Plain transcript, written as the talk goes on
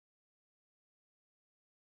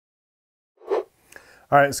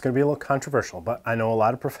All right, it's going to be a little controversial, but I know a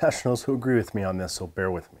lot of professionals who agree with me on this, so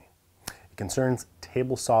bear with me. It concerns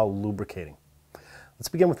table saw lubricating. Let's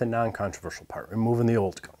begin with the non-controversial part, removing the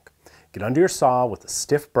old gunk. Get under your saw with a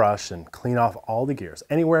stiff brush and clean off all the gears,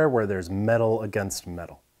 anywhere where there's metal against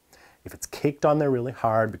metal. If it's caked on there really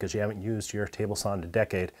hard because you haven't used your table saw in a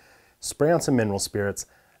decade, spray on some mineral spirits.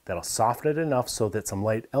 That'll soften it enough so that some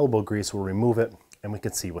light elbow grease will remove it and we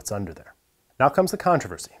can see what's under there. Now comes the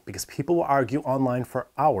controversy, because people will argue online for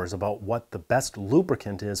hours about what the best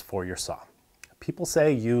lubricant is for your saw. People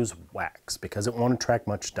say use wax because it won't attract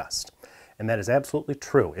much dust. And that is absolutely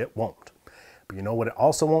true, it won't. But you know what it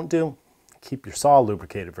also won't do? Keep your saw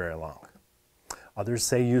lubricated very long. Others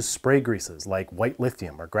say use spray greases like white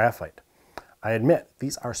lithium or graphite. I admit,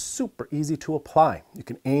 these are super easy to apply. You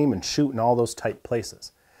can aim and shoot in all those tight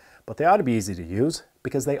places. But they ought to be easy to use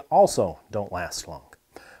because they also don't last long.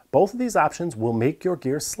 Both of these options will make your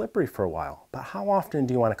gear slippery for a while, but how often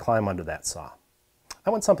do you want to climb under that saw? I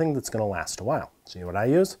want something that's going to last a while. So you know what I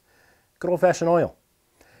use? Good old-fashioned oil.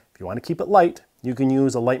 If you want to keep it light, you can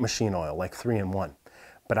use a light machine oil like 3-in-1.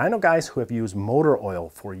 But I know guys who have used motor oil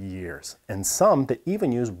for years, and some that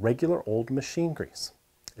even use regular old machine grease.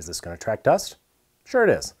 Is this going to attract dust? Sure it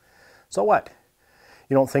is. So what?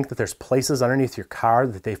 You don't think that there's places underneath your car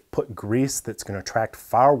that they've put grease that's going to attract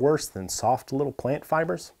far worse than soft little plant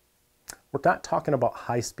fibers? We're not talking about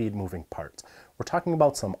high-speed moving parts. We're talking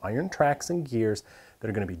about some iron tracks and gears that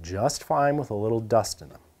are going to be just fine with a little dust in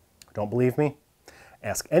them. Don't believe me?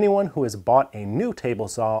 Ask anyone who has bought a new table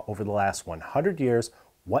saw over the last 100 years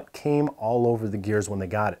what came all over the gears when they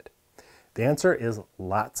got it. The answer is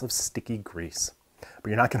lots of sticky grease.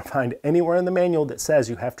 But you're not going to find anywhere in the manual that says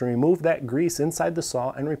you have to remove that grease inside the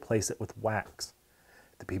saw and replace it with wax.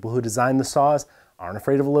 The people who design the saws aren't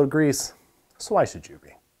afraid of a little grease, so why should you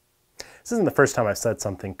be? This isn't the first time I've said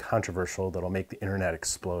something controversial that'll make the internet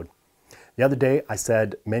explode. The other day I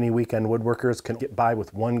said many weekend woodworkers can get by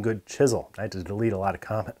with one good chisel. I had to delete a lot of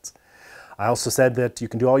comments. I also said that you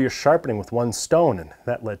can do all your sharpening with one stone, and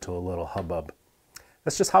that led to a little hubbub.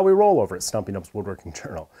 That's just how we roll over at Stumpy Nubs Woodworking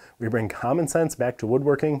Journal. We bring common sense back to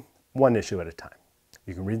woodworking, one issue at a time.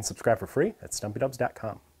 You can read and subscribe for free at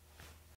stumpynubs.com.